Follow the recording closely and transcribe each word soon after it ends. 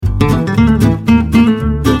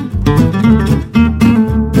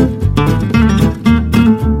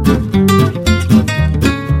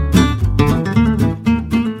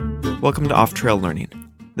to Off Trail Learning.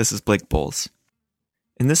 This is Blake Bowles.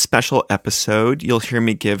 In this special episode, you'll hear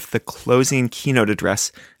me give the closing keynote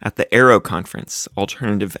address at the AERO Conference,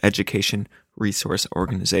 Alternative Education Resource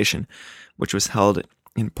Organization, which was held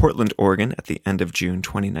in Portland, Oregon at the end of June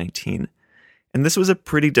 2019. And this was a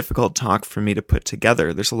pretty difficult talk for me to put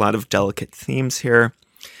together. There's a lot of delicate themes here,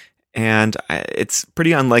 and it's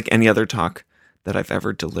pretty unlike any other talk that I've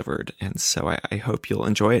ever delivered. And so I hope you'll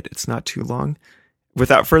enjoy it. It's not too long.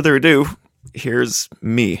 Without further ado, here's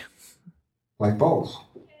me. Blake Bowles.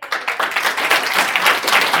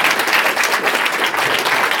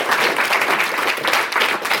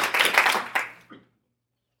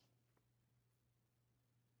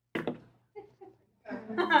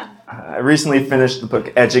 I recently finished the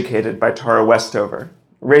book Educated by Tara Westover.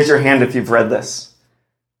 Raise your hand if you've read this.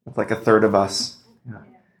 It's like a third of us. Yeah.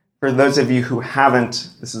 For those of you who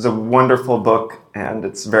haven't, this is a wonderful book and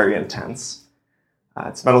it's very intense.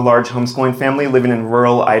 It's about a large homeschooling family living in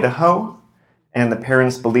rural Idaho, and the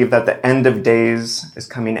parents believe that the end of days is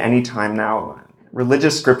coming any time now.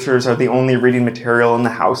 Religious scriptures are the only reading material in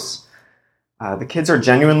the house. The kids are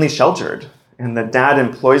genuinely sheltered, and the dad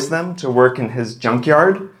employs them to work in his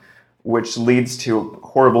junkyard, which leads to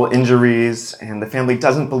horrible injuries, and the family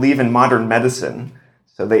doesn't believe in modern medicine,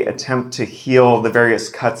 so they attempt to heal the various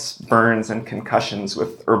cuts, burns, and concussions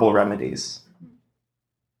with herbal remedies.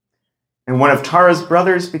 And one of Tara's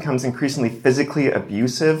brothers becomes increasingly physically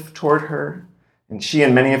abusive toward her, and she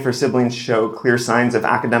and many of her siblings show clear signs of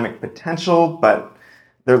academic potential, but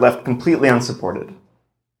they're left completely unsupported.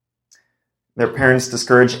 Their parents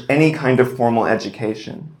discourage any kind of formal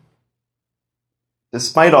education.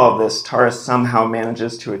 Despite all of this, Tara somehow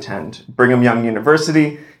manages to attend Brigham Young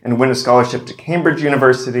University and win a scholarship to Cambridge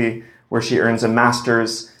University, where she earns a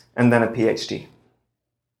master's and then a PhD.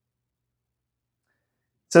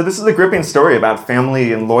 So this is a gripping story about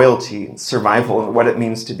family and loyalty and survival and what it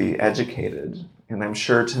means to be educated. And I'm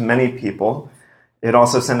sure to many people, it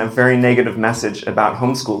also sent a very negative message about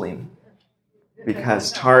homeschooling,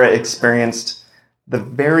 because Tara experienced the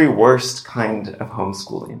very worst kind of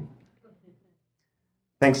homeschooling.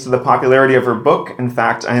 Thanks to the popularity of her book, in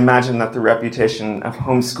fact, I imagine that the reputation of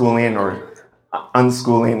homeschooling or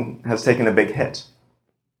unschooling has taken a big hit.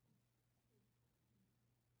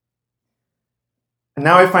 And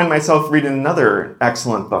now I find myself reading another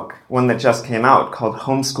excellent book, one that just came out, called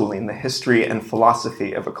Homeschooling: The History and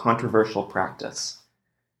Philosophy of a Controversial Practice.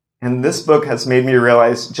 And this book has made me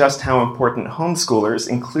realize just how important homeschoolers,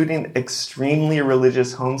 including extremely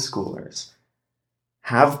religious homeschoolers,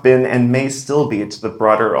 have been and may still be to the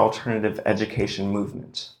broader alternative education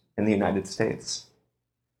movement in the United States.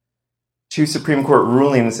 2 Supreme Court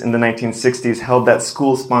rulings in the 1960s held that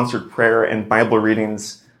school-sponsored prayer and Bible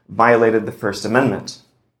readings violated the First Amendment,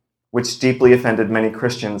 which deeply offended many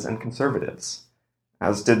Christians and conservatives,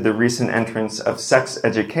 as did the recent entrance of sex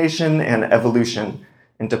education and evolution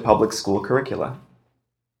into public school curricula.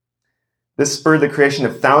 This spurred the creation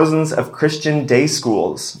of thousands of Christian day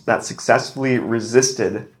schools that successfully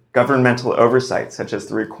resisted governmental oversight, such as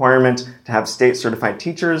the requirement to have state-certified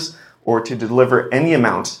teachers or to deliver any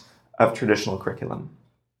amount of traditional curriculum.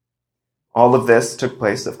 All of this took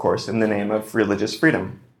place, of course, in the name of religious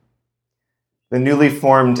freedom. The newly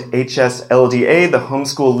formed HSLDA, the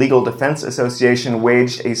Homeschool Legal Defense Association,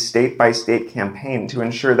 waged a state-by-state campaign to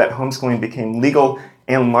ensure that homeschooling became legal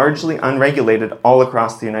and largely unregulated all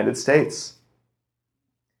across the United States.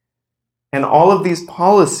 And all of these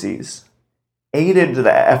policies aided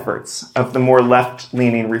the efforts of the more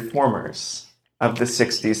left-leaning reformers of the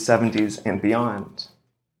 60s, 70s, and beyond.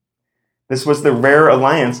 This was the rare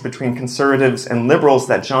alliance between conservatives and liberals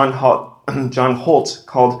that John Holt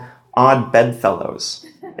called odd bedfellows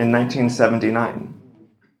in 1979.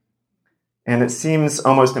 And it seems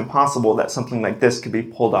almost impossible that something like this could be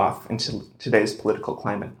pulled off into today's political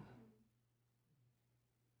climate.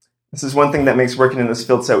 This is one thing that makes working in this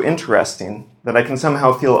field so interesting, that I can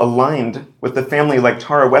somehow feel aligned with the family like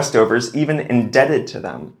Tara Westover's, even indebted to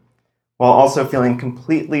them, while also feeling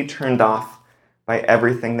completely turned off by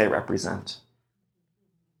everything they represent.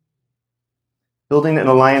 Building an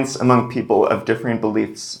alliance among people of differing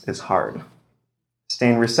beliefs is hard.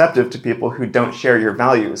 Staying receptive to people who don't share your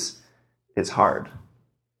values is hard.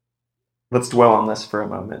 Let's dwell on this for a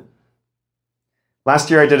moment. Last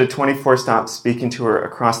year, I did a 24-stop speaking tour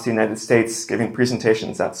across the United States, giving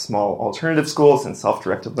presentations at small alternative schools and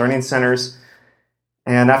self-directed learning centers.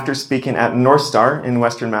 And after speaking at North Star in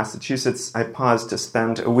Western Massachusetts, I paused to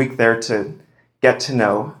spend a week there to get to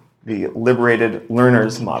know the Liberated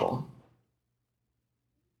Learners model.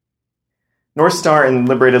 North Star and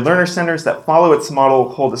Liberated Learner Centers that follow its model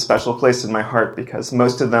hold a special place in my heart because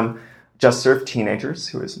most of them just serve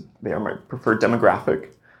teenagers, they are my preferred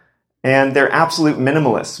demographic, and they're absolute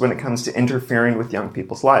minimalists when it comes to interfering with young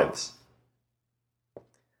people's lives.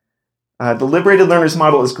 The liberated learners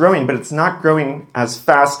model is growing, but it's not growing as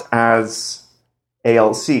fast as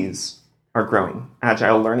ALCs are growing,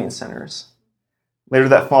 Agile Learning Centers. Later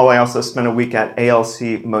that fall, I also spent a week at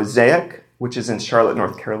ALC Mosaic, which is in Charlotte,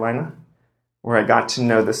 North Carolina, where I got to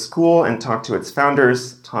know the school and talk to its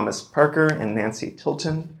founders, Thomas Parker and Nancy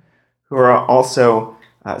Tilton, who are also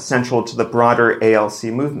central to the broader ALC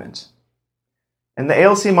movement. And the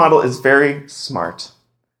ALC model is very smart.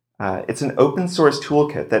 It's an open source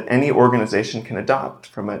toolkit that any organization can adopt,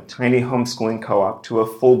 from a tiny homeschooling co-op to a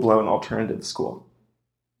full-blown alternative school.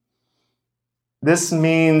 This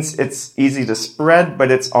means it's easy to spread,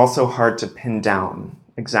 but it's also hard to pin down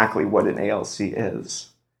exactly what an ALC is.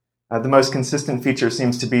 The most consistent feature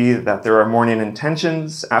seems to be that there are morning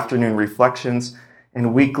intentions, afternoon reflections,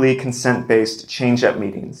 and weekly consent-based change-up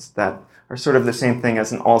meetings that are sort of the same thing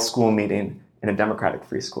as an all-school meeting in a democratic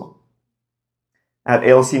free school. At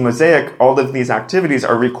ALC Mosaic, all of these activities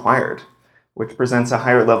are required, which presents a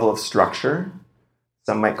higher level of structure,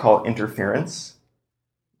 some might call interference,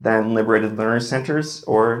 than liberated learner centers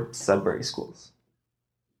or Sudbury schools.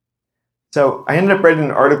 So I ended up writing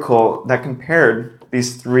an article that compared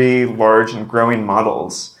these three large and growing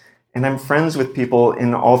models, and I'm friends with people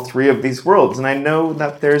in all three of these worlds, and I know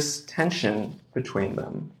that there's tension between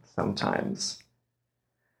them sometimes.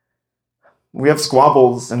 We have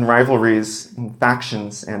squabbles and rivalries and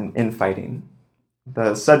factions and infighting.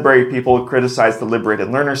 The Sudbury people criticize the liberated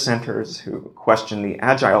learner centers, who question the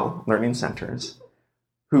Agile Learning Centers,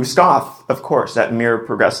 who scoff, of course, at mere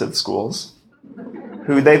progressive schools,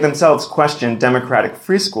 who they themselves question democratic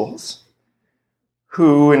free schools,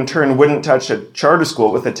 who in turn wouldn't touch a charter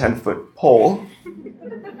school with a 10-foot pole,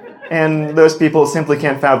 and those people simply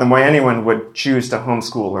can't fathom why anyone would choose to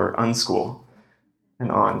homeschool or unschool,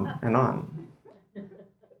 and on and on.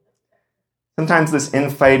 Sometimes this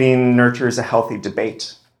infighting nurtures a healthy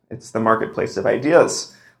debate. It's the marketplace of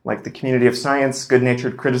ideas. Like the community of science,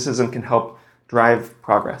 good-natured criticism can help drive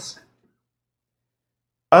progress.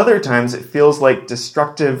 Other times it feels like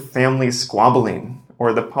destructive family squabbling,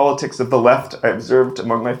 or the politics of the left I observed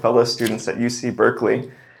among my fellow students at UC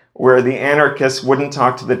Berkeley, where the anarchists wouldn't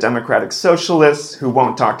talk to the democratic socialists, who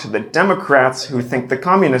won't talk to the Democrats, who think the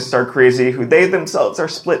communists are crazy, who they themselves are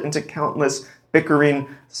split into countless bickering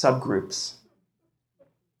subgroups.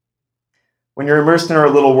 When you're immersed in our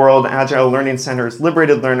little world, Agile Learning Centers,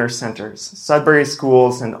 Liberated Learner Centers, Sudbury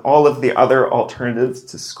schools, and all of the other alternatives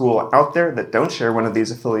to school out there that don't share one of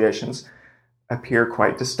these affiliations appear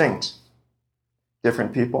quite distinct.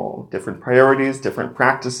 Different people, different priorities, different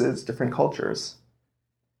practices, different cultures.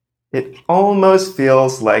 It almost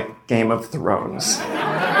feels like Game of Thrones.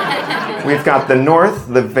 We've got the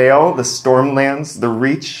North, the Vale, the Stormlands, the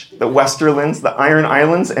Reach, the Westerlands, the Iron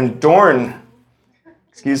Islands, and Dorne.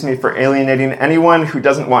 Excuse me for alienating anyone who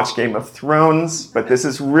doesn't watch Game of Thrones, but this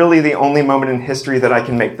is really the only moment in history that I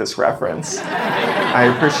can make this reference. I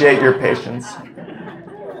appreciate your patience.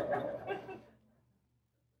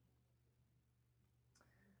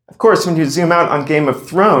 Of course, when you zoom out on Game of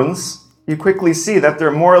Thrones, you quickly see that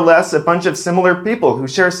they're more or less a bunch of similar people who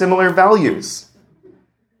share similar values.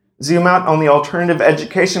 Zoom out on the alternative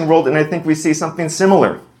education world, and I think we see something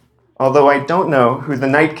similar, although I don't know who the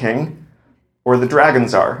Night King or the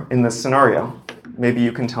dragons are in this scenario. Maybe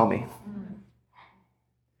you can tell me.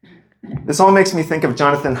 This all makes me think of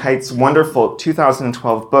Jonathan Haidt's wonderful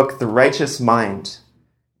 2012 book, The Righteous Mind,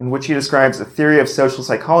 in which he describes a theory of social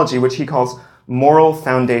psychology which he calls moral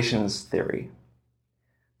foundations theory.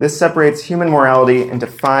 This separates human morality into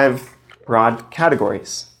 5 broad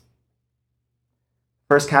categories.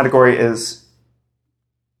 First category is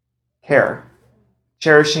care,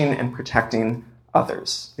 cherishing and protecting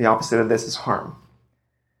others. The opposite of this is harm.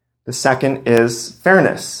 The second is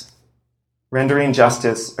fairness, rendering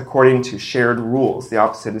justice according to shared rules. The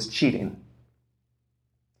opposite is cheating.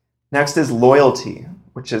 Next is loyalty,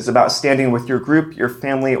 which is about standing with your group, your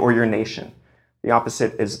family, or your nation. The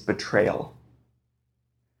opposite is betrayal.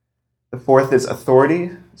 The fourth is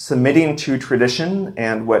authority, submitting to tradition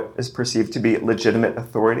and what is perceived to be legitimate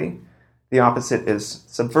authority. The opposite is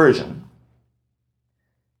subversion.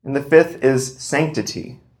 And the fifth is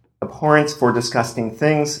sanctity, abhorrence for disgusting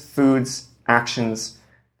things, foods, actions.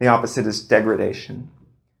 The opposite is degradation.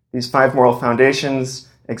 These 5 moral foundations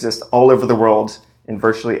exist all over the world in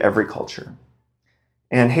virtually every culture.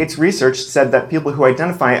 And Haidt's research said that people who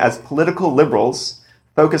identify as political liberals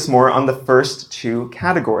focus more on the first 2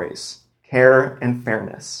 categories, care and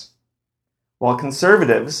fairness, while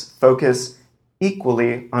conservatives focus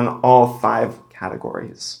equally on all 5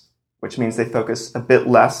 categories, which means they focus a bit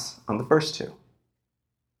less on the first 2.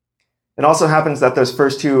 It also happens that those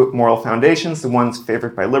first 2 moral foundations, the ones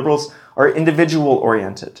favored by liberals, are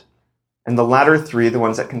individual-oriented. And the latter 3, the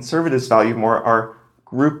ones that conservatives value more, are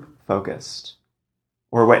group-focused,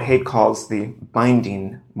 or what Haidt calls the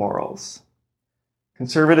binding morals.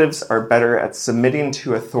 Conservatives are better at submitting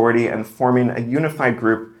to authority and forming a unified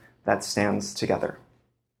group that stands together.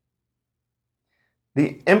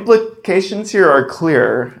 The implications here are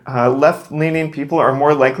clear. Left-leaning people are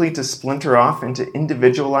more likely to splinter off into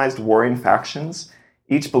individualized warring factions,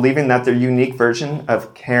 each believing that their unique version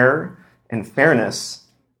of care and fairness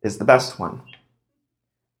is the best one.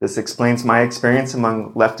 This explains my experience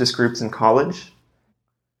among leftist groups in college.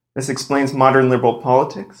 This explains modern liberal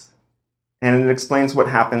politics. And it explains what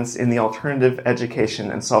happens in the alternative education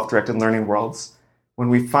and self-directed learning worlds when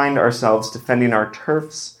we find ourselves defending our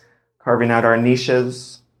turfs, carving out our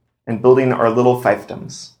niches, and building our little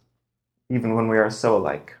fiefdoms, even when we are so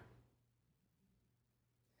alike.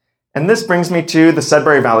 And this brings me to the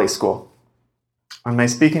Sudbury Valley School. On my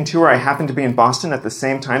speaking tour, I happened to be in Boston at the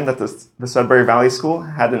same time that the Sudbury Valley School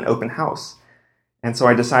had an open house, and so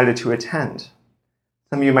I decided to attend.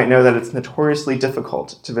 Some of you might know that it's notoriously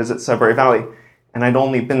difficult to visit Sudbury Valley, and I'd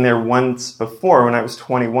only been there once before when I was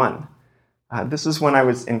 21. This is when I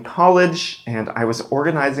was in college, and I was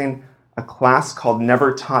organizing a class called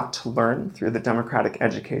Never Taught to Learn through the Democratic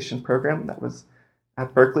Education Program that was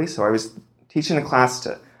at Berkeley. So I was teaching a class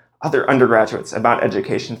to other undergraduates about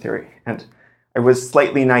education theory, and I was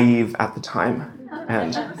slightly naive at the time.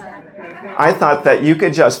 And I thought that you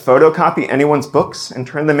could just photocopy anyone's books and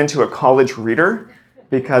turn them into a college reader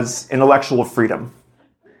because intellectual freedom.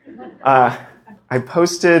 I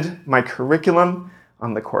posted my curriculum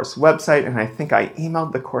on the course website, and I think I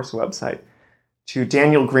emailed the course website to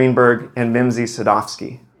Daniel Greenberg and Mimsy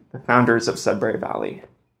Sadovsky, the founders of Sudbury Valley.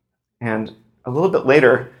 And a little bit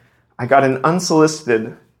later, I got an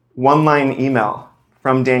unsolicited one-line email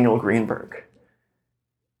from Daniel Greenberg.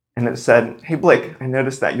 And it said, "Hey Blake, I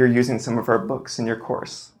noticed that you're using some of our books in your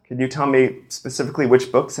course. Could you tell me specifically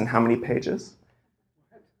which books and how many pages?"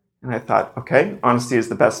 And I thought, okay, honesty is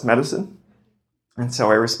the best medicine. And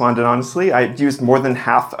so I responded honestly. I used more than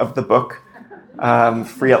half of the book,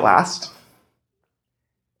 Free at Last.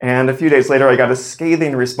 And a few days later, I got a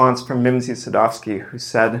scathing response from Mimsy Sadovsky, who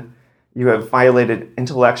said, "You have violated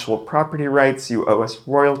intellectual property rights. You owe us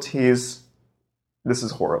royalties. This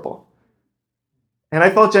is horrible." And I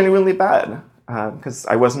felt genuinely bad because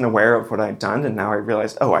I wasn't aware of what I'd done. And now I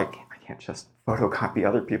realized, I can't just photocopy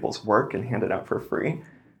other people's work and hand it out for free.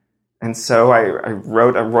 And so I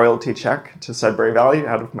wrote a royalty check to Sudbury Valley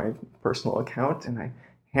out of my personal account, and I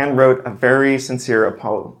hand-wrote a very sincere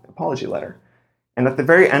apology letter. And at the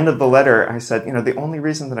very end of the letter, I said, the only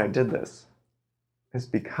reason that I did this is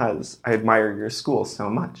because I admire your school so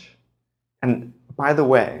much. And by the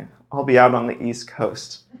way, I'll be out on the East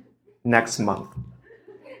Coast next month.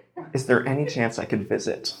 Is there any chance I could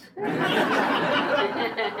visit?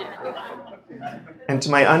 And to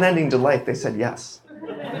my unending delight, they said yes.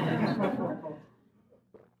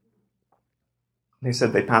 They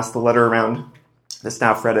said they passed the letter around, the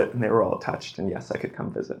staff read it, and they were all touched, and yes, I could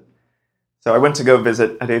come visit. So I went to go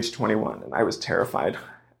visit at age 21, and I was terrified.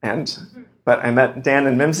 But I met Dan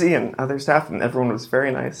and Mimsy and other staff, and everyone was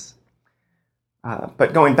very nice.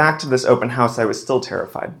 But going back to this open house, I was still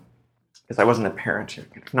terrified, because I wasn't a parent. You're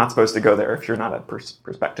not supposed to go there if you're not a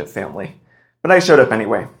prospective family. But I showed up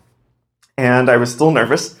anyway, and I was still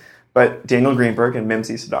nervous. But Daniel Greenberg and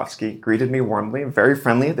Mimsy Sadovsky greeted me warmly and very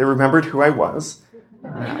friendly. They remembered who I was.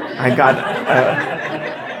 I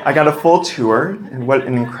got a full tour, and what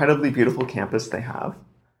an incredibly beautiful campus they have.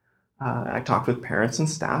 I talked with parents and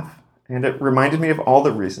staff, and it reminded me of all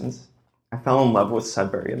the reasons I fell in love with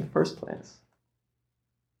Sudbury in the first place.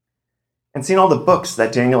 And seeing all the books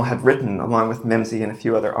that Daniel had written, along with Mimsy and a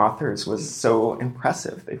few other authors, was so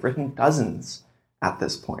impressive. They've written dozens at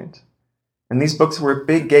this point. And these books were a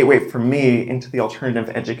big gateway for me into the alternative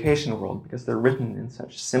education world because they're written in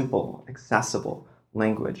such simple, accessible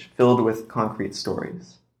language filled with concrete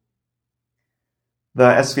stories. The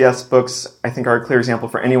SVS books, I think, are a clear example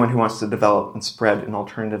for anyone who wants to develop and spread an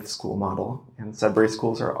alternative school model. And Sudbury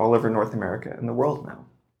schools are all over North America and the world now.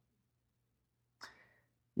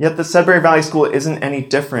 Yet the Sudbury Valley School isn't any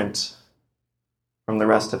different from the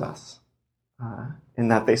rest of us in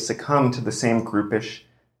that they succumb to the same groupish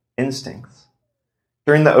instincts.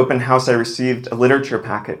 During the open house, I received a literature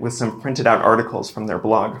packet with some printed out articles from their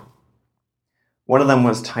blog. One of them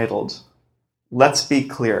was titled, "Let's Be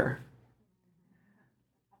Clear.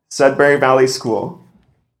 Sudbury Valley School,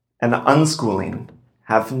 and unschooling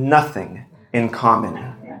have nothing in common.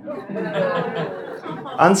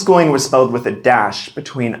 Unschooling was spelled with a dash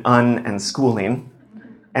between un and schooling,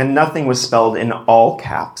 and nothing was spelled in all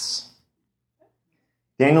caps.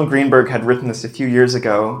 Daniel Greenberg had written this a few years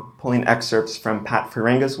ago, pulling excerpts from Pat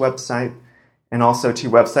Ferenga's website, and also two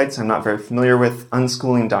websites I'm not very familiar with,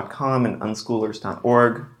 unschooling.com and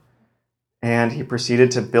unschoolers.org. And he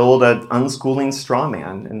proceeded to build an unschooling straw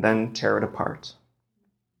man and then tear it apart.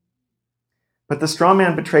 But the straw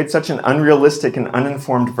man betrayed such an unrealistic and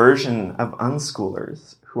uninformed version of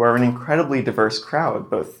unschoolers, who are an incredibly diverse crowd,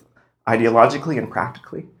 both ideologically and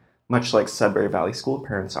practically, much like Sudbury Valley school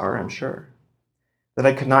parents are, I'm sure, that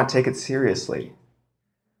I could not take it seriously.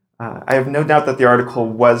 I have no doubt that the article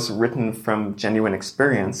was written from genuine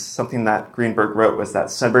experience. Something that Greenberg wrote was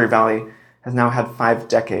that Sudbury Valley has now had 5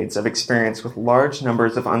 decades of experience with large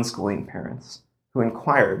numbers of unschooling parents who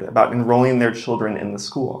inquired about enrolling their children in the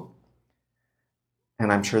school.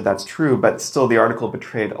 And I'm sure that's true, but still the article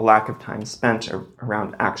betrayed a lack of time spent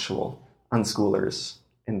around actual unschoolers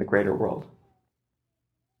in the greater world.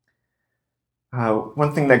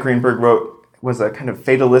 One thing that Greenberg wrote was a kind of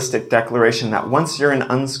fatalistic declaration that once you're an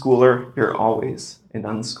unschooler, you're always an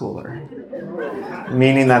unschooler.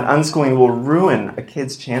 Meaning that unschooling will ruin a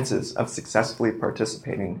kid's chances of successfully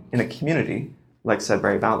participating in a community like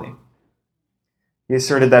Sudbury Valley. He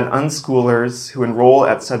asserted that unschoolers who enroll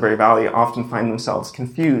at Sudbury Valley often find themselves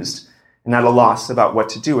confused and at a loss about what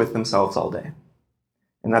to do with themselves all day,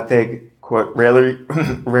 and that they, quote,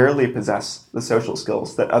 rarely possess the social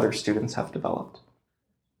skills that other students have developed.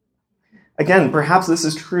 Again, perhaps this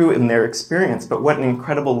is true in their experience, but what an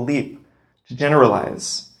incredible leap to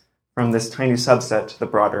generalize from this tiny subset to the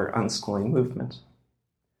broader unschooling movement.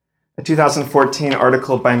 A 2014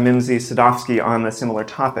 article by Mimsy Sadovsky on a similar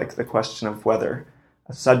topic, the question of whether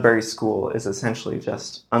a Sudbury school is essentially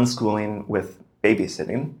just unschooling with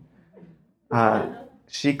babysitting.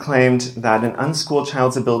 She claimed that an unschooled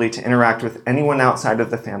child's ability to interact with anyone outside of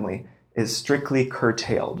the family is strictly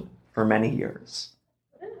curtailed for many years.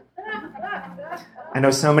 I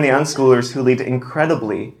know so many unschoolers who lead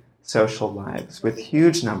incredibly social lives with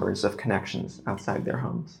huge numbers of connections outside their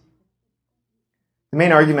homes. The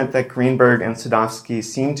main argument that Greenberg and Sadovsky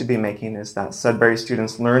seem to be making is that Sudbury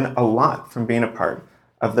students learn a lot from being a part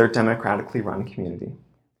of their democratically run community.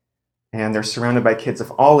 And they're surrounded by kids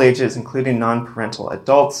of all ages, including non-parental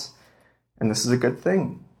adults, and this is a good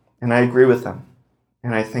thing. And I agree with them.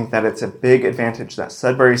 And I think that it's a big advantage that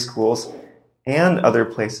Sudbury schools and other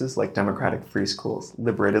places like democratic free schools,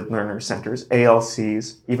 liberated learner centers,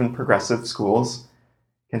 ALCs, even progressive schools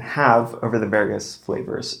can have over the various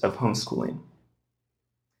flavors of homeschooling.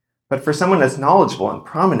 But for someone as knowledgeable and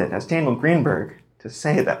prominent as Daniel Greenberg to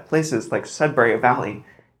say that places like Sudbury Valley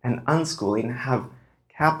and unschooling have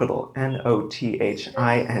capital NOTHING,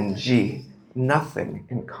 nothing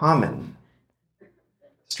in common,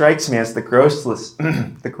 strikes me as the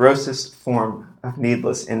grossest form of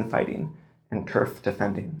needless infighting and turf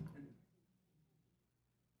defending.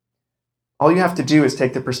 All you have to do is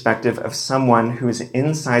take the perspective of someone who is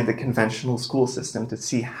inside the conventional school system to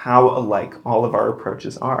see how alike all of our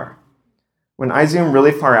approaches are. When I zoom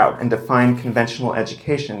really far out and define conventional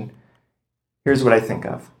education, here's what I think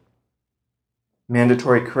of.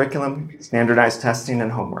 Mandatory curriculum, standardized testing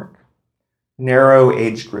and homework, narrow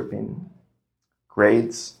age grouping,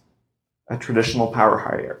 grades, a traditional power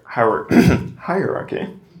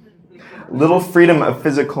hierarchy, little freedom of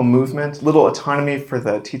physical movement, little autonomy for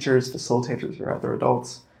the teachers, facilitators, or other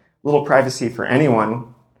adults, little privacy for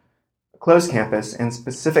anyone, a closed campus, and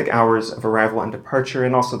specific hours of arrival and departure,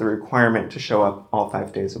 and also the requirement to show up all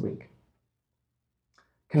 5 days a week.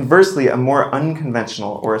 Conversely, a more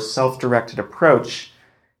unconventional or a self-directed approach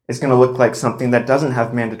is going to look like something that doesn't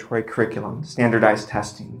have mandatory curriculum, standardized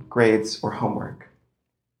testing, grades, or homework,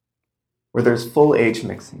 where there's full age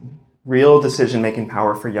mixing, real decision-making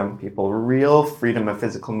power for young people, real freedom of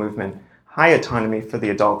physical movement, high autonomy for the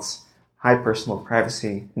adults, high personal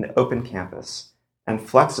privacy, an open campus, and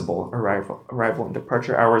flexible arrival and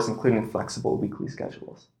departure hours, including flexible weekly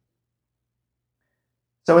schedules.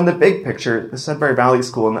 So in the big picture, the Sudbury Valley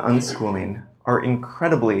School and the unschooling are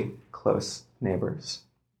incredibly close neighbors.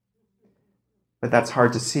 But that's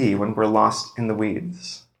hard to see when we're lost in the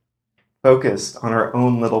weeds, focused on our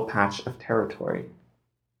own little patch of territory.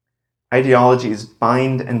 Ideologies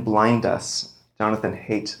bind and blind us, Jonathan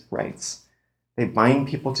Haidt writes. They bind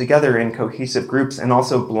people together in cohesive groups and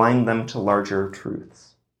also blind them to larger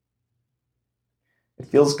truths. It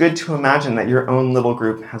feels good to imagine that your own little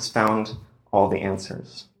group has found all the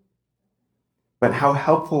answers. But how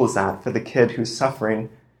helpful is that for the kid who's suffering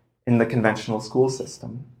in the conventional school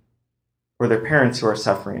system? or their parents who are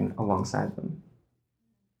suffering alongside them.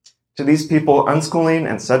 To these people, unschooling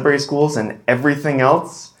and Sudbury schools and everything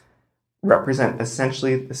else represent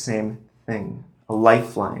essentially the same thing, a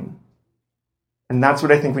lifeline. And that's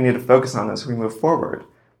what I think we need to focus on as we move forward.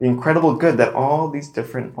 The incredible good that all these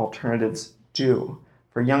different alternatives do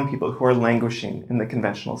for young people who are languishing in the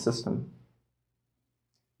conventional system.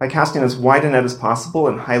 By casting as wide a net as possible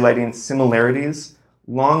and highlighting similarities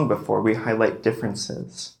long before we highlight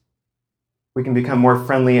differences, we can become more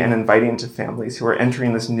friendly and inviting to families who are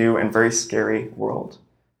entering this new and very scary world.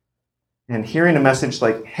 And hearing a message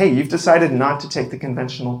like, hey, you've decided not to take the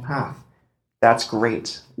conventional path. That's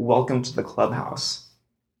great. Welcome to the clubhouse.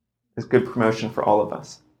 Is good promotion for all of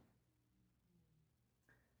us.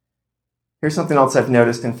 Here's something else I've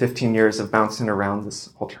noticed in 15 years of bouncing around this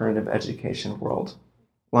alternative education world.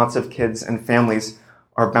 Lots of kids and families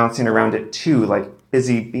are bouncing around it too, like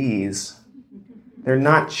busy bees. They're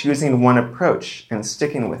not choosing one approach and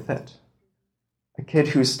sticking with it. A kid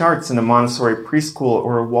who starts in a Montessori preschool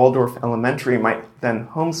or a Waldorf elementary might then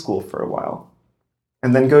homeschool for a while,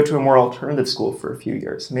 and then go to a more alternative school for a few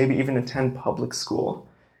years, maybe even attend public school,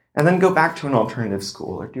 and then go back to an alternative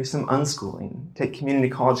school or do some unschooling, take community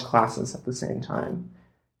college classes at the same time,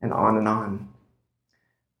 and on and on.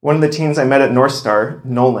 One of the teens I met at North Star,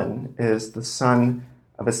 Nolan, is the son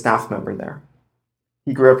of a staff member there.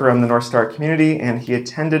 He grew up around the North Star community, and he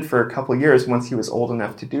attended for a couple years once he was old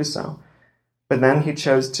enough to do so. But then he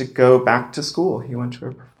chose to go back to school. He went to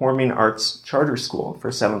a performing arts charter school for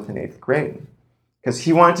 7th and 8th grade because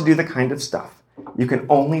he wanted to do the kind of stuff you can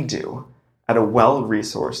only do at a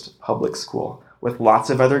well-resourced public school with lots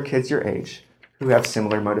of other kids your age who have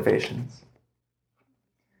similar motivations.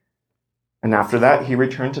 And after that, he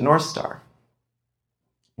returned to North Star.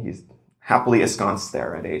 He's happily ensconced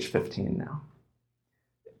there at age 15 now.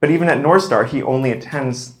 But even at North Star, he only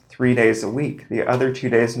attends 3 days a week. The other 2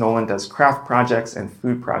 days, Nolan does craft projects and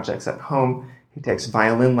food projects at home. He takes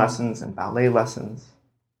violin lessons and ballet lessons.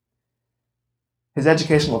 His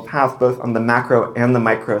educational path, both on the macro and the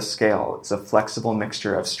micro scale, is a flexible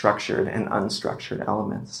mixture of structured and unstructured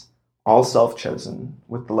elements, all self-chosen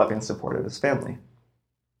with the loving support of his family.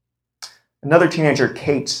 Another teenager,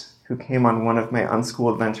 Kate, who came on one of my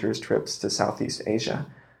Unschool Adventures trips to Southeast Asia,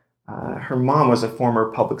 her mom was a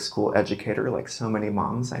former public school educator, like so many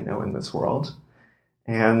moms I know in this world.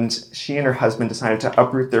 And she and her husband decided to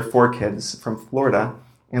uproot their 4 kids from Florida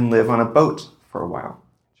and live on a boat for a while,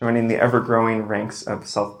 joining the ever-growing ranks of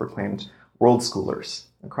self-proclaimed world schoolers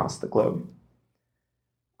across the globe.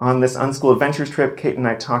 On this Unschool Adventures trip, Kate and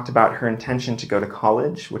I talked about her intention to go to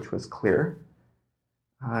college, which was clear,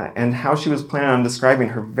 and how she was planning on describing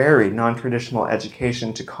her very non-traditional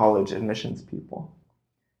education to college admissions people.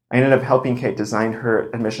 I ended up helping Kate design her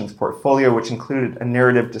admissions portfolio, which included a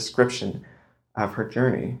narrative description of her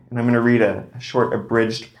journey. And I'm going to read a short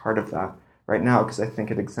abridged part of that right now because I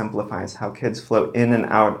think it exemplifies how kids flow in and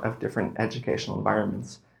out of different educational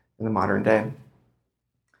environments in the modern day.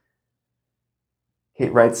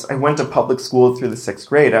 Kate writes, I went to public school through the 6th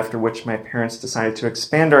grade, after which my parents decided to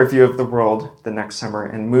expand our view of the world the next summer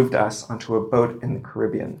and moved us onto a boat in the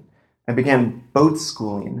Caribbean. I began boat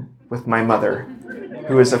schooling with my mother,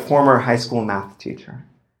 who is a former high school math teacher,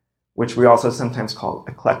 which we also sometimes call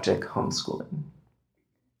eclectic homeschooling.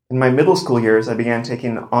 In my middle school years, I began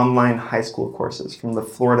taking online high school courses from the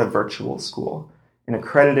Florida Virtual School, an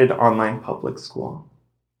accredited online public school.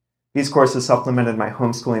 These courses supplemented my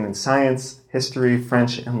homeschooling in science, history,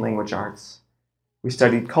 French, and language arts. We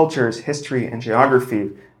studied cultures, history, and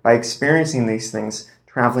geography by experiencing these things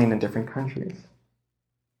traveling in different countries.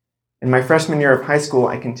 In my freshman year of high school,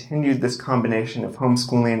 I continued this combination of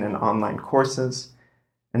homeschooling and online courses,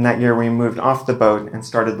 and that year we moved off the boat and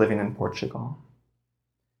started living in Portugal.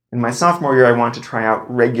 In my sophomore year, I wanted to try out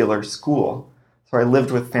regular school, so I lived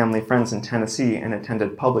with family friends in Tennessee and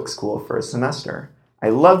attended public school for a semester. I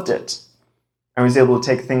loved it. I was able to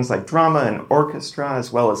take things like drama and orchestra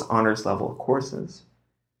as well as honors level courses.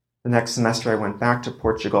 The next semester, I went back to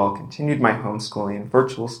Portugal, continued my homeschooling,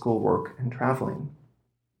 virtual school work, and traveling.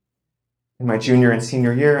 In my junior and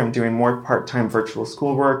senior year, I'm doing more part-time virtual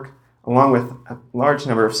schoolwork, along with a large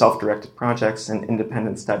number of self-directed projects and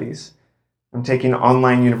independent studies. I'm taking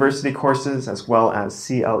online university courses as well as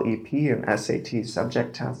CLEP and SAT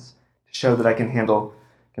subject tests to show that I can handle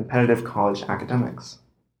competitive college academics.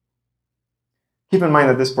 Keep in mind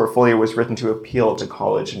that this portfolio was written to appeal to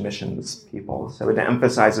college admissions people, so it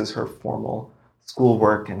emphasizes her formal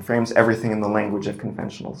schoolwork and frames everything in the language of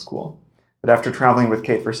conventional school. But after traveling with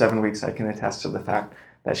Kate for 7 weeks, I can attest to the fact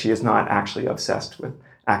that she is not actually obsessed with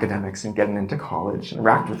academics and getting into college and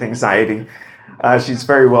racked with anxiety. She's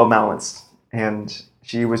very well balanced And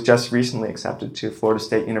she was just recently accepted to Florida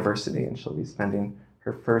State University, and she'll be spending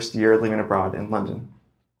her first year living abroad in London.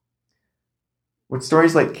 What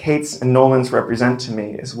stories like Kate's and Nolan's represent to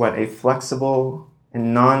me is what a flexible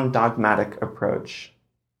and non-dogmatic approach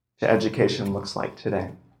to education looks like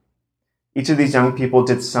today. Each of these young people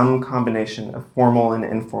did some combination of formal and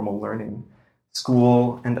informal learning,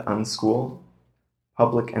 school and unschool,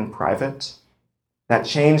 public and private, that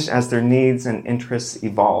changed as their needs and interests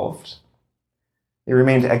evolved. They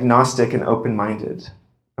remained agnostic and open-minded,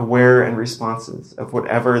 aware and responsive of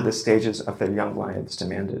whatever the stages of their young lives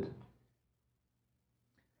demanded.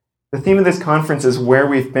 The theme of this conference is where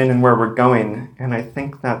we've been and where we're going, and I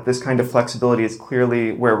think that this kind of flexibility is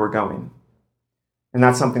clearly where we're going. And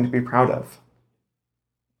that's something to be proud of.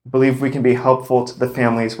 I believe we can be helpful to the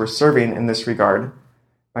families we're serving in this regard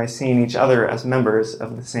by seeing each other as members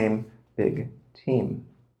of the same big team.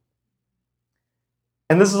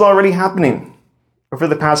 And this is already happening. Over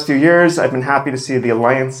the past few years, I've been happy to see the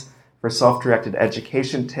Alliance for Self-Directed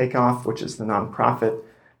Education take off, which is the nonprofit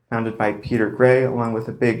founded by Peter Gray, along with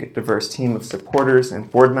a big, diverse team of supporters and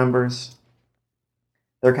board members.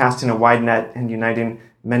 They're casting a wide net and uniting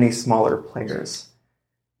many smaller players.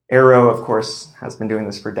 Arrow, of course, has been doing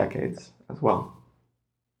this for decades as well.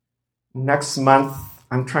 Next month,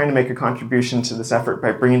 I'm trying to make a contribution to this effort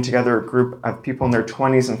by bringing together a group of people in their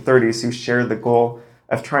 20s and 30s who share the goal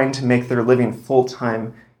of trying to make their living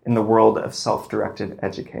full-time in the world of self-directed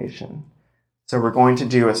education. So we're going to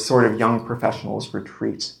do a sort of young professionals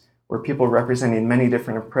retreat where people representing many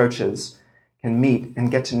different approaches can meet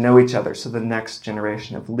and get to know each other so the next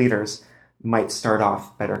generation of leaders might start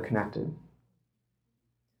off better connected.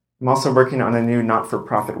 I'm also working on a new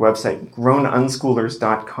not-for-profit website,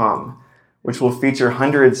 grownunschoolers.com, which will feature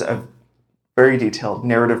hundreds of very detailed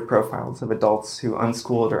narrative profiles of adults who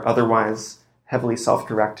unschooled or otherwise heavily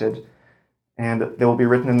self-directed, and they will be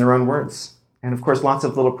written in their own words. And of course, lots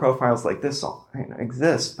of little profiles like this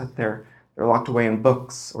exist, but they're locked away in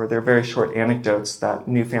books, or they're very short anecdotes that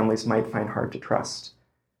new families might find hard to trust.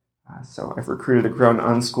 So I've recruited a grown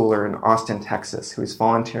unschooler in Austin, Texas, who is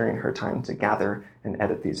volunteering her time to gather and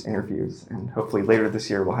edit these interviews, and hopefully later this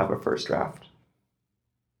year we'll have a first draft.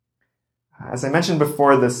 As I mentioned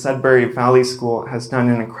before, the Sudbury Valley School has done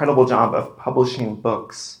an incredible job of publishing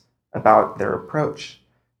books about their approach.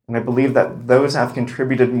 And I believe that those have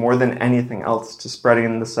contributed more than anything else to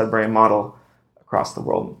spreading the Sudbury model across the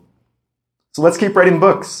world. So let's keep writing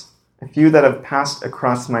books. A few that have passed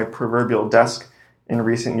across my proverbial desk in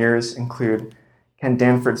recent years include Ken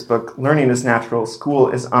Danford's book, Learning is Natural, School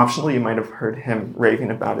is Optional. You might have heard him raving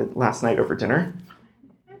about it last night over dinner.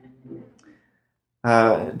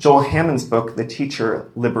 Joel Hammond's book, The Teacher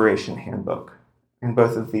Liberation Handbook. And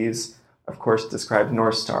both of these, of course, describe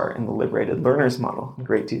North Star and the liberated learners model in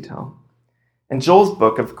great detail. And Joel's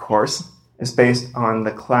book, of course, is based on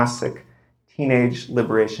the classic Teenage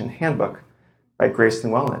Liberation Handbook by Grace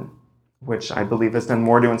Llewellyn, which I believe has done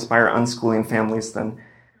more to inspire unschooling families than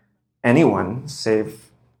anyone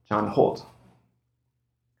save John Holt.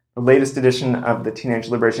 The latest edition of the Teenage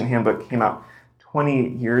Liberation Handbook came out 20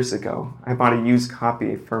 years ago. I bought a used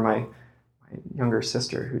copy for my younger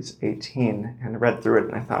sister, who's 18, and read through it,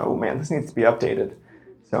 and I thought, oh man, this needs to be updated.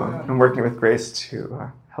 So I'm working with Grace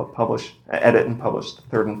to help edit and publish the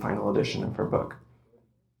third and final edition of her book.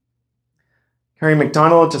 Carrie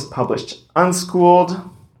McDonald just published Unschooled,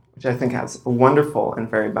 which I think has a wonderful and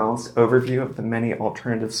very balanced overview of the many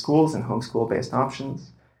alternative schools and homeschool-based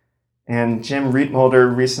options. And Jim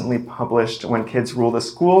Rietmolder recently published When Kids Rule the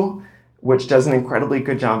School, which does an incredibly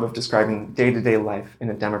good job of describing day-to-day life in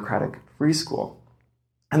a democratic free school.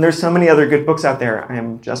 And there's so many other good books out there. I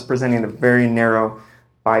am just presenting a very narrow,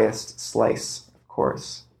 biased slice, of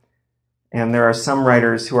course. And there are some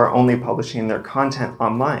writers who are only publishing their content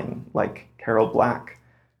online, like Carol Black,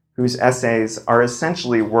 whose essays are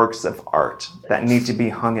essentially works of art that need to be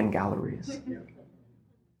hung in galleries.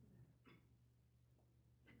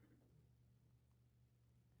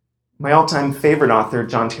 My all-time favorite author,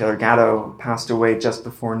 John Taylor Gatto, passed away just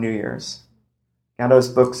before New Year's. Gatto's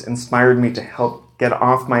books inspired me to help get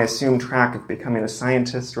off my assumed track of becoming a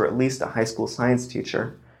scientist or at least a high school science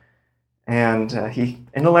teacher. And he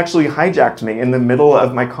intellectually hijacked me in the middle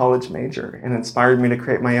of my college major and inspired me to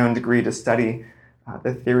create my own degree to study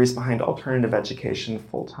the theories behind alternative education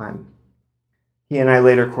full-time. He and I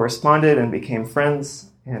later corresponded and became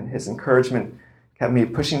friends, and his encouragement kept me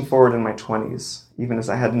pushing forward in my 20s, even as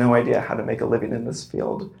I had no idea how to make a living in this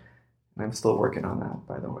field. And I'm still working on that,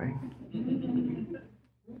 by the way.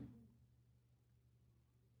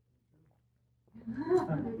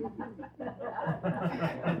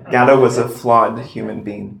 Gatto was a flawed human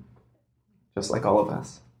being. just like all of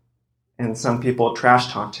us. And some people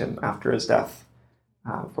trash-talked him after his death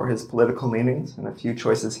for his political leanings and a few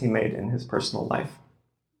choices he made in his personal life.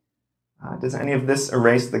 Does any of this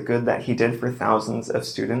erase the good that he did for thousands of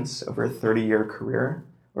students over a 30-year career,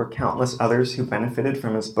 or countless others who benefited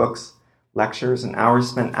from his books, lectures, and hours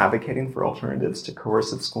spent advocating for alternatives to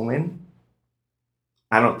coercive schooling?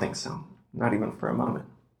 I don't think so, not even for a moment.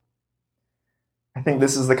 I think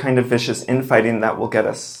this is the kind of vicious infighting that will get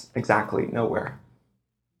us exactly nowhere.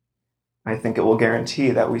 I think it will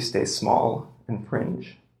guarantee that we stay small and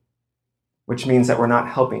fringe, which means that we're not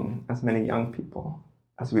helping as many young people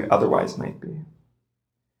as we otherwise might be.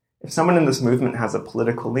 If someone in this movement has a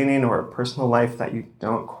political leaning or a personal life that you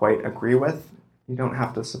don't quite agree with, you don't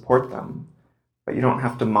have to support them, but you don't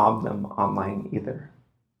have to mob them online either.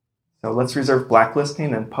 So let's reserve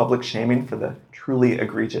blacklisting and public shaming for the truly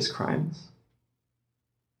egregious crimes.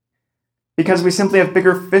 Because we simply have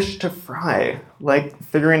bigger fish to fry, like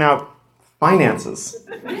figuring out finances.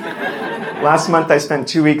 Last month, I spent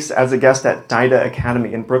 2 weeks as a guest at DIDA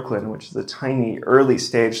Academy in Brooklyn, which is a tiny,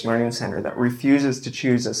 early-stage learning center that refuses to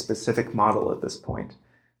choose a specific model at this point.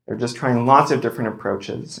 They're just trying lots of different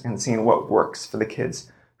approaches and seeing what works for the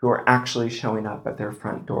kids who are actually showing up at their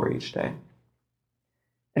front door each day.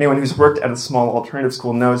 Anyone who's worked at a small alternative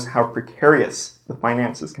school knows how precarious the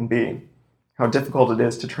finances can be, how difficult it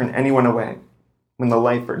is to turn anyone away when the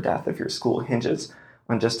life or death of your school hinges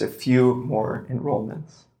on just a few more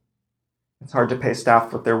enrollments. It's hard to pay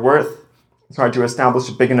staff what they're worth. It's hard to establish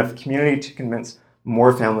a big enough community to convince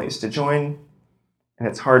more families to join. And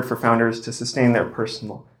it's hard for founders to sustain their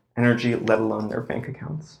personal energy, let alone their bank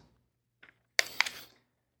accounts.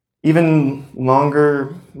 Even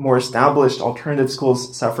longer, more established alternative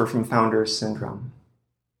schools suffer from founders syndrome.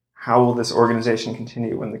 How will this organization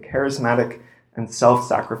continue when the charismatic and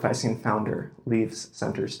self-sacrificing founder leaves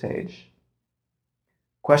center stage?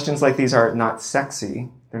 Questions like these are not sexy.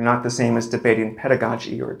 They're not the same as debating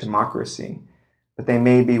pedagogy or democracy, but they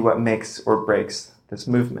may be what makes or breaks this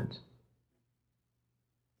movement.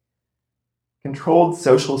 Controlled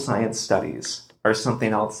social science studies are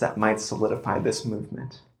something else that might solidify this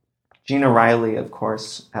movement. Gina Riley, of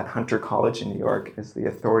course, at Hunter College in New York, is the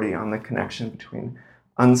authority on the connection between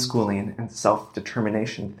unschooling and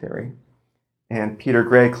self-determination theory. And Peter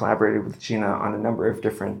Gray collaborated with Gina on a number of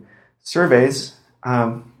different surveys,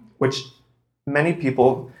 which many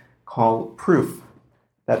people call proof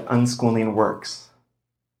that unschooling works.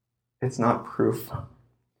 It's not proof.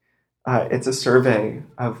 It's a survey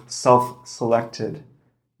of self-selected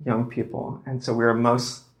young people, and so we're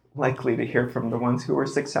most likely to hear from the ones who were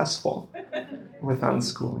successful with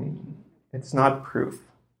unschooling. It's not proof.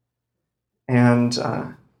 And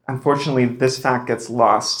unfortunately, this fact gets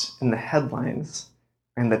lost in the headlines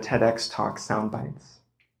and the TEDx talk sound bites.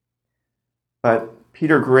 But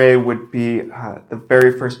Peter Gray would be the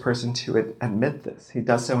very first person to admit this. He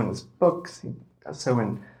does so in his books. He does so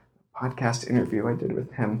in a podcast interview I did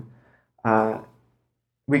with him.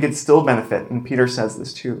 We could still benefit, and Peter says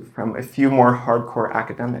this too, from a few more hardcore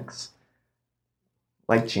academics,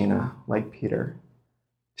 like Gina, like Peter,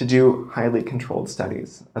 to do highly controlled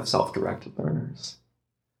studies of self-directed learners.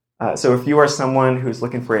 So if you are someone who's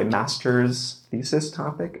looking for a master's thesis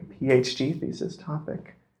topic, a PhD thesis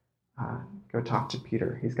topic, go talk to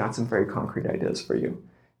Peter. He's got some very concrete ideas for you.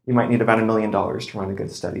 You might need about $1 million to run a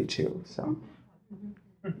good study too. So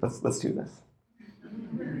let's do this.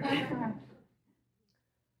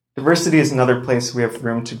 Diversity is another place we have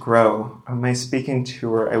room to grow. On my speaking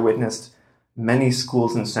tour, I witnessed many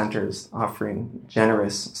schools and centers offering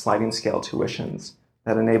generous sliding scale tuitions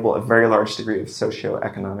that enable a very large degree of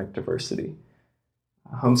socioeconomic diversity.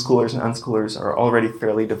 Homeschoolers and unschoolers are already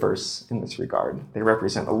fairly diverse in this regard. They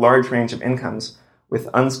represent a large range of incomes, with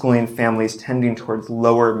unschooling families tending towards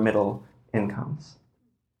lower middle incomes.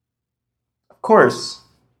 Of course,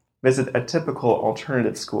 visit a typical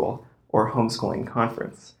alternative school or homeschooling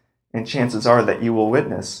conference, and chances are that you will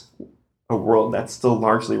witness a world that's still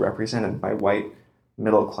largely represented by white,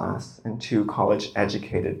 middle class, and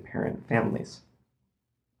college-educated parent families.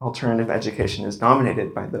 Alternative education is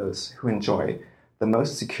dominated by those who enjoy the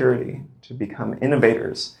most security to become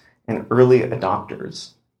innovators and early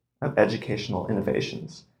adopters of educational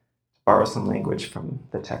innovations, to borrow some language from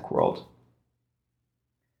the tech world.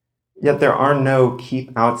 Yet there are no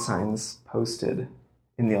keep out signs posted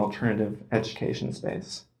in the alternative education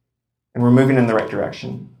space, and we're moving in the right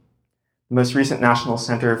direction. The most recent National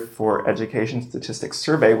Center for Education Statistics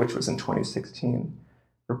survey, which was in 2016,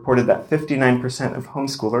 reported that 59% of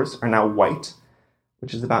homeschoolers are now white,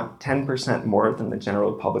 which is about 10% more than the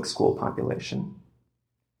general public school population.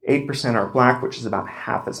 8% are Black, which is about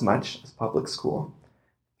half as much as public school.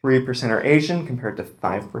 3% are Asian, compared to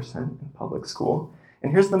 5% in public school.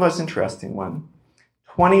 And here's the most interesting one.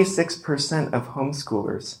 26% of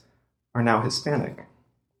homeschoolers are now Hispanic,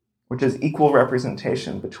 which is equal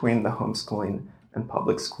representation between the homeschooling and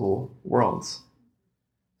public school worlds.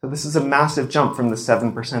 So this is a massive jump from the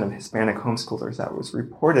 7% of Hispanic homeschoolers that was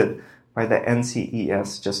reported by the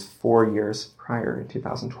NCES just 4 years prior, in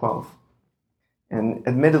 2012. And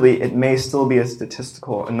admittedly, it may still be a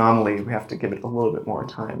statistical anomaly. We have to give it a little bit more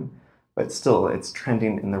time, but still, it's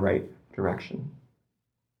trending in the right direction.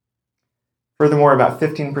 Furthermore, about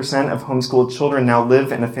 15% of homeschooled children now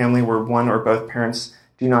live in a family where one or both parents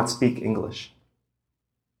do not speak English.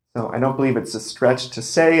 So I don't believe it's a stretch to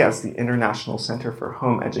say, as the International Center for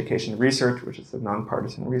Home Education Research, which is a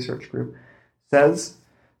nonpartisan research group, says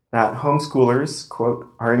that homeschoolers,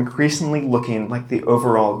 quote, are increasingly looking like the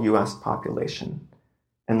overall U.S. population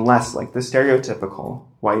and less like the stereotypical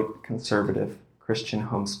white, conservative, Christian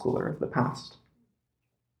homeschooler of the past.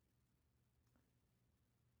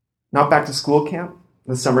 Not back to school camp,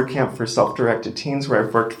 the summer camp for self-directed teens where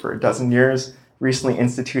I've worked for a dozen years, recently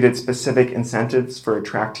instituted specific incentives for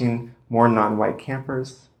attracting more non-white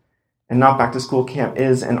campers. And Not Back to School camp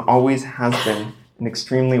is and always has been an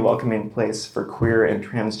extremely welcoming place for queer and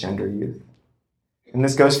transgender youth. And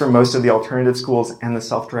this goes for most of the alternative schools and the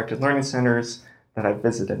self-directed learning centers that I've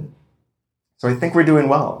visited. So I think we're doing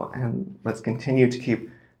well, and let's continue to keep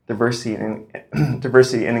diversity and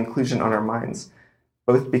inclusion on our minds,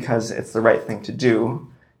 both because it's the right thing to do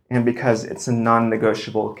and because it's a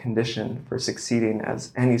non-negotiable condition for succeeding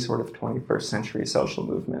as any sort of 21st century social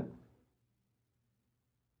movement.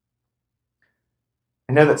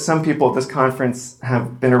 I know that some people at this conference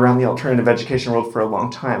have been around the alternative education world for a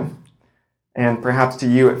long time, and perhaps to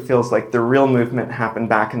you it feels like the real movement happened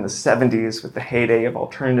back in the 70s with the heyday of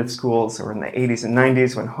alternative schools, or in the 80s and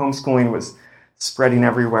 90s when homeschooling was spreading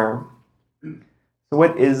everywhere. So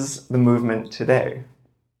what is the movement today?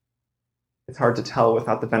 It's hard to tell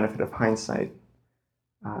without the benefit of hindsight.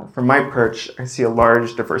 From my perch, I see a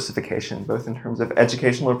large diversification, both in terms of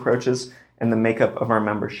educational approaches and the makeup of our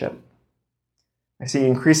membership. I see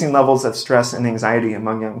increasing levels of stress and anxiety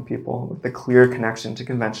among young people with a clear connection to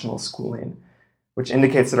conventional schooling, which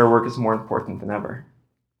indicates that our work is more important than ever.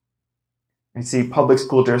 I see public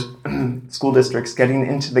school districts getting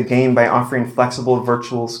into the game by offering flexible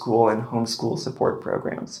virtual school and homeschool support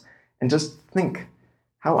programs. And just think,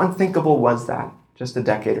 how unthinkable was that just a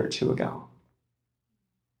decade or two ago?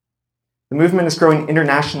 The movement is growing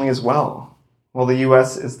internationally as well. While the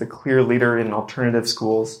US is the clear leader in alternative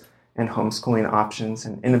schools and homeschooling options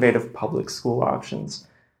and innovative public school options,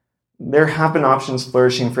 there have been options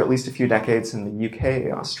flourishing for at least a few decades in the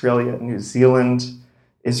UK, Australia, New Zealand,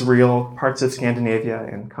 Israel, parts of Scandinavia,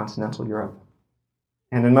 and continental Europe.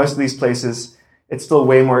 And in most of these places, it's still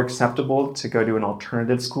way more acceptable to go to an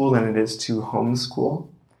alternative school than it is to homeschool.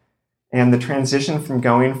 And the transition from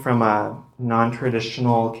going from a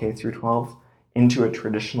non-traditional K through 12 into a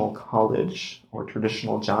traditional college or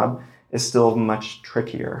traditional job is still much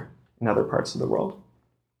trickier in other parts of the world.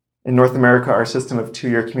 In North America, our system of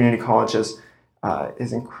 2-year community colleges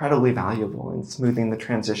is incredibly valuable in smoothing the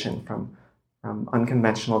transition from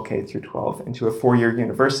unconventional K through 12 into a 4-year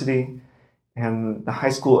university. And the high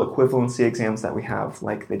school equivalency exams that we have,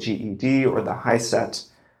 like the GED or the HiSET,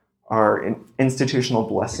 are institutional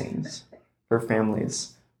blessings for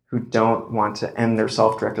families who don't want to end their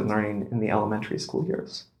self-directed learning in the elementary school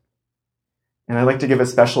years. And I'd like to give a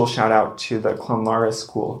special shout out to the Clonlara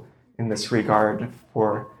School in this regard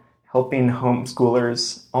for helping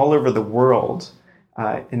homeschoolers all over the world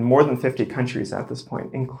in more than 50 countries at this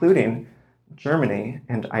point, including Germany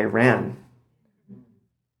and Iran,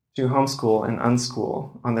 to homeschool and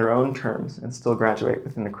unschool on their own terms and still graduate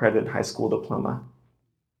with an accredited high school diploma.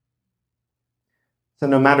 So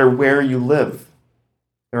no matter where you live,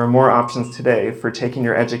 there are more options today for taking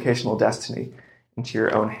your educational destiny into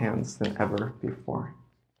your own hands than ever before.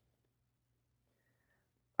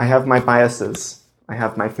 I have my biases. I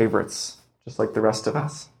have my favorites, just like the rest of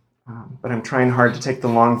us. But I'm trying hard to take the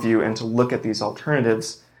long view and to look at these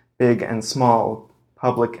alternatives, big and small,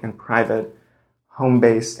 public and private,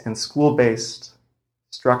 home-based and school-based,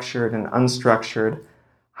 structured and unstructured,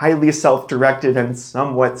 highly self-directed and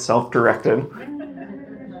somewhat self-directed,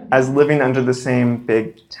 as living under the same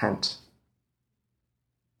big tent.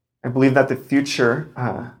 I believe that the future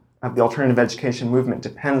of the alternative education movement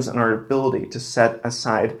depends on our ability to set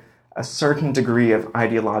aside a certain degree of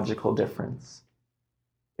ideological difference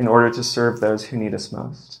in order to serve those who need us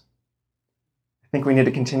most. I think we need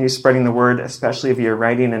to continue spreading the word, especially via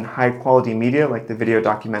writing and high-quality media like the video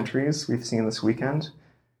documentaries we've seen this weekend.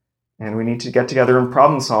 And we need to get together and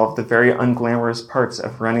problem solve the very unglamorous parts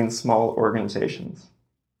of running small organizations.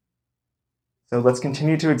 So let's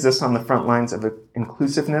continue to exist on the front lines of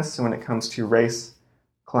inclusiveness when it comes to race,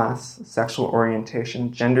 class, sexual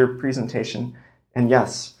orientation, gender presentation, and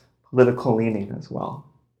yes, political leaning as well.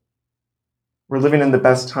 We're living in the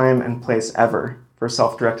best time and place ever for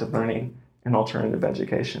self-directed learning and alternative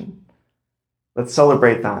education. Let's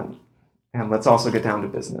celebrate that, and let's also get down to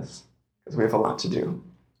business, because we have a lot to do.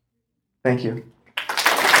 Thank you.